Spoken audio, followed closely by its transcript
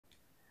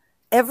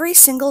Every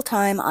single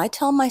time I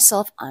tell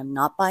myself I'm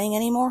not buying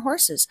any more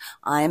horses,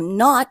 I'm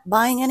not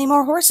buying any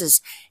more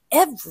horses.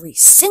 Every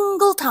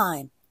single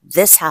time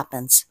this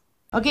happens.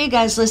 Okay,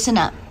 guys, listen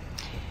up.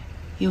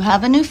 You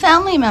have a new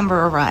family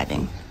member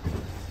arriving,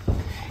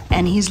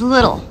 and he's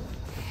little,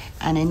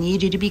 and I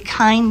need you to be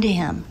kind to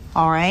him,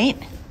 all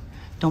right?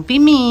 Don't be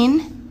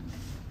mean.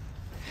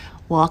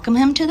 Welcome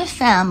him to the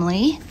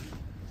family.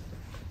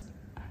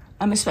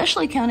 I'm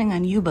especially counting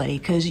on you, buddy,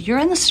 because you're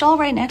in the stall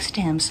right next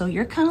to him, so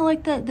you're kind of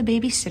like the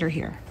babysitter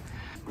here.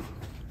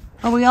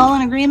 Are we all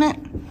in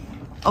agreement?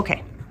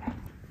 Okay.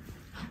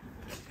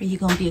 Are you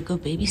going to be a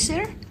good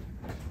babysitter?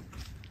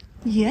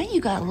 Yeah,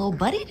 you got a little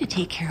buddy to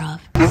take care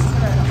of.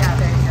 Yeah,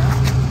 there you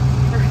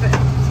go. Perfect.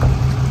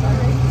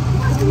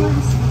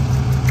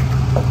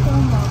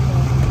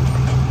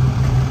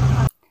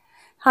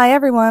 Hi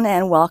everyone,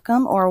 and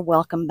welcome or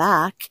welcome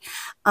back.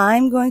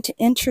 I'm going to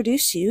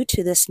introduce you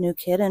to this new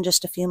kid in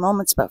just a few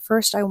moments, but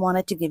first I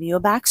wanted to give you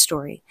a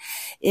backstory.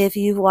 If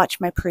you've watched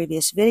my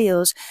previous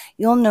videos,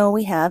 you'll know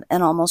we have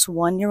an almost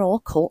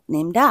 1-year-old colt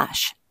named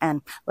Dash.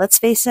 And let's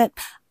face it,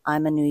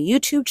 I'm a new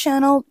YouTube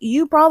channel.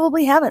 You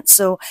probably haven't,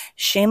 so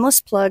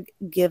shameless plug,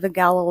 give a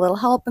gal a little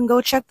help and go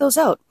check those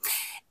out.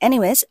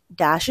 Anyways,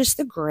 Dash is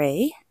the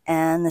gray,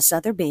 and this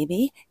other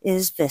baby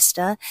is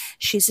Vista.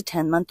 She's a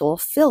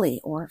 10-month-old filly,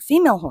 or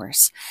female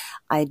horse.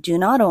 I do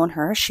not own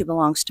her. She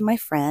belongs to my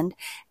friend,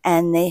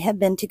 and they have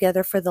been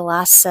together for the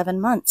last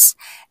 7 months.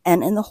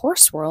 And in the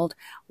horse world,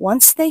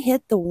 once they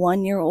hit the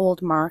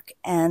 1-year-old mark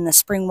and the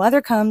spring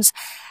weather comes,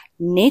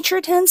 nature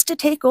tends to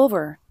take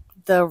over.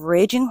 The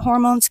raging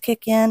hormones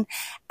kick in,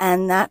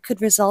 and that could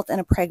result in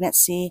a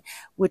pregnancy,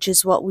 which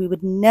is what we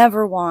would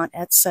never want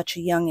at such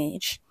a young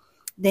age.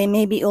 They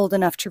may be old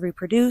enough to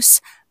reproduce,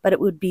 but it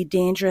would be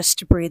dangerous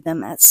to breed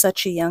them at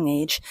such a young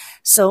age,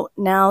 so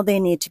now they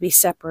need to be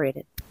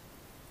separated.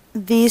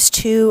 These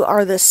two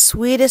are the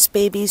sweetest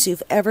babies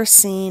you've ever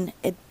seen.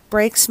 It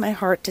breaks my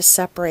heart to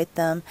separate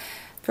them.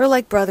 They're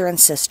like brother and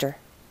sister.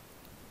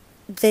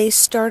 They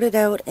started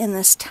out in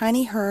this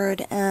tiny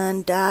herd,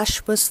 and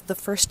Dash was the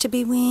first to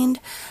be weaned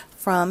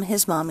from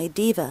his mommy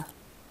Diva.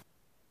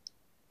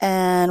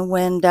 And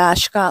when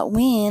Dash got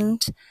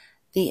weaned,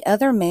 the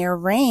other mare,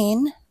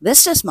 Rain,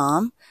 Vista's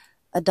mom,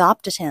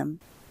 adopted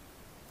him.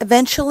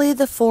 Eventually,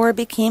 the 4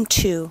 became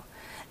 2,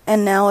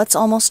 and now it's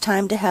almost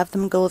time to have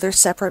them go their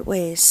separate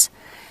ways.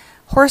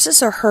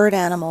 Horses are herd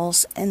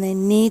animals, and they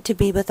need to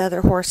be with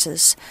other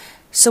horses,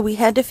 so we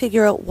had to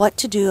figure out what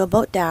to do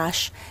about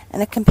Dash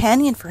and a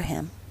companion for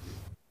him.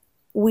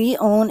 We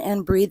own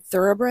and breed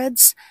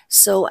thoroughbreds,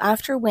 so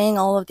after weighing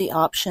all of the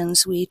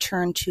options, we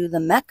turned to the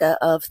mecca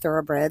of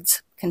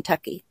thoroughbreds,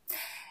 Kentucky.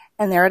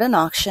 And there at an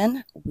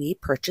auction, we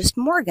purchased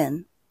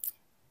Morgan.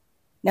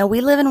 Now,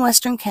 we live in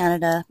Western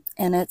Canada,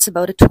 and it's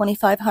about a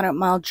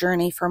 2,500-mile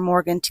journey for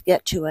Morgan to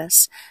get to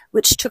us,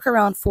 which took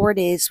around 4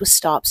 days with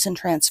stops and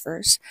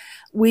transfers.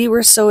 We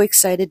were so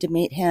excited to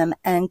meet him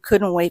and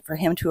couldn't wait for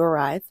him to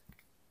arrive.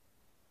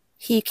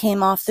 He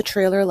came off the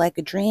trailer like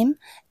a dream,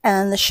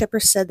 and the shipper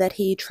said that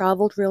he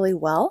traveled really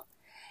well.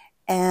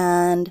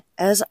 And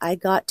as I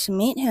got to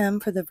meet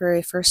him for the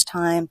very first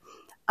time,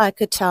 I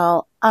could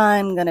tell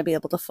I'm going to be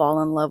able to fall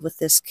in love with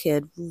this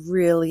kid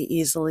really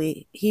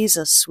easily. He's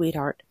a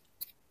sweetheart.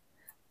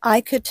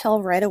 I could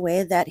tell right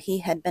away that he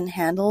had been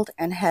handled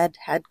and had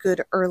had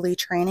good early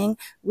training,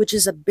 which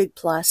is a big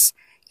plus.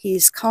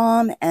 He's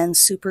calm and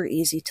super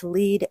easy to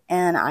lead,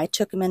 and I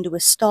took him into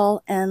his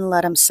stall and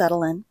let him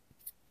settle in.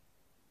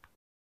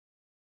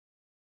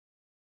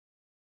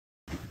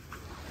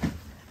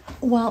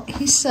 Well,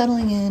 he's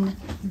settling in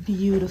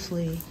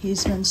beautifully.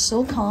 He's been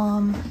so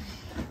calm.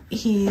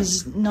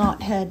 He's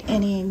not had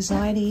any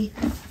anxiety.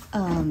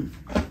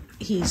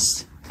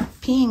 He's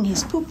peeing,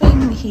 he's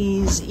pooping,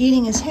 he's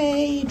eating his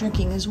hay,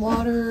 drinking his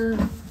water,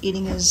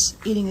 eating his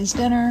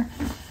dinner.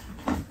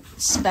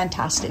 It's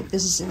fantastic.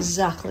 This is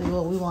exactly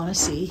what we want to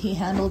see. He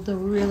handled the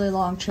really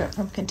long trip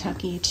from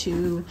Kentucky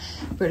to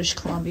British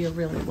Columbia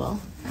really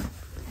well.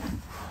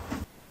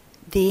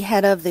 The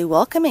head of the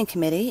welcoming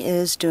committee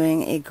is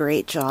doing a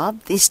great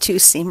job. These two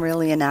seem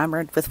really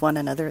enamored with one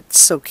another. It's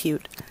so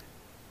cute.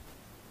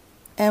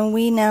 And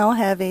we now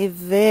have a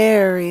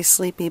very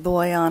sleepy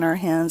boy on our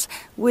hands,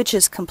 which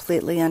is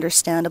completely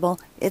understandable.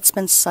 It's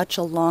been such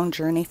a long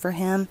journey for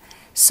him.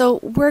 So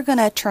we're going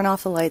to turn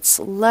off the lights,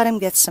 let him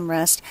get some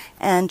rest,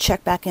 and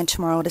check back in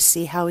tomorrow to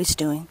see how he's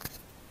doing.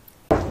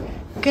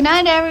 Good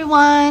night,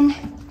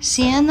 everyone.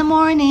 See you in the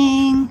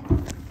morning.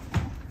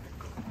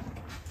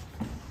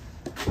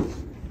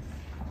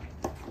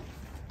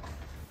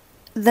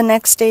 The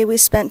next day we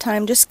spent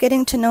time just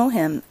getting to know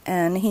him,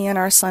 and he and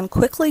our son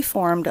quickly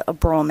formed a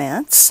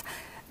bromance.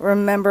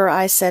 Remember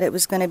I said it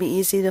was going to be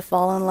easy to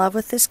fall in love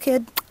with this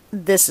kid?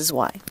 This is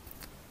why.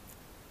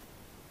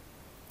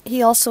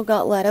 He also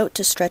got let out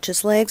to stretch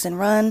his legs and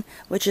run,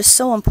 which is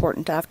so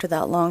important after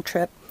that long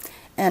trip.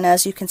 And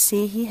as you can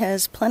see, he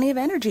has plenty of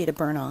energy to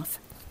burn off.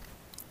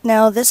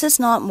 Now, this is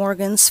not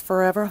Morgan's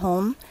forever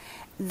home.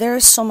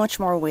 There's so much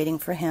more waiting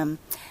for him.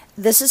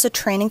 This is a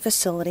training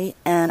facility,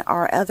 and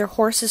our other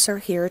horses are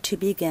here to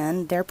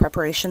begin their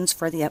preparations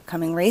for the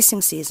upcoming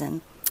racing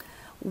season.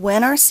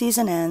 When our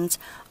season ends,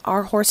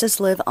 our horses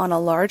live on a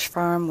large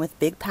farm with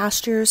big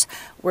pastures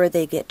where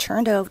they get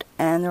turned out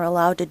and they're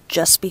allowed to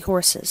just be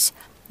horses.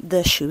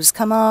 The shoes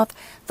come off,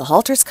 the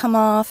halters come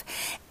off,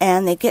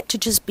 and they get to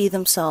just be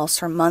themselves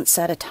for months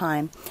at a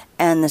time.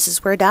 And this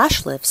is where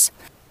Dash lives.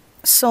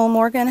 So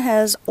Morgan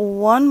has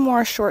one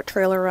more short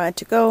trailer ride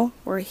to go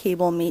where he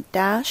will meet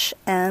Dash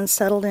and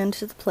settle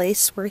into the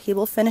place where he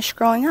will finish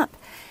growing up.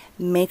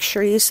 Make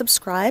sure you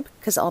subscribe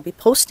because I'll be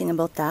posting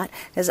about that,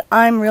 because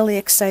I'm really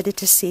excited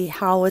to see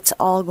how it's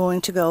all going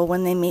to go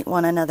when they meet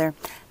one another.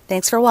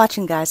 Thanks for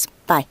watching, guys.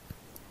 Bye.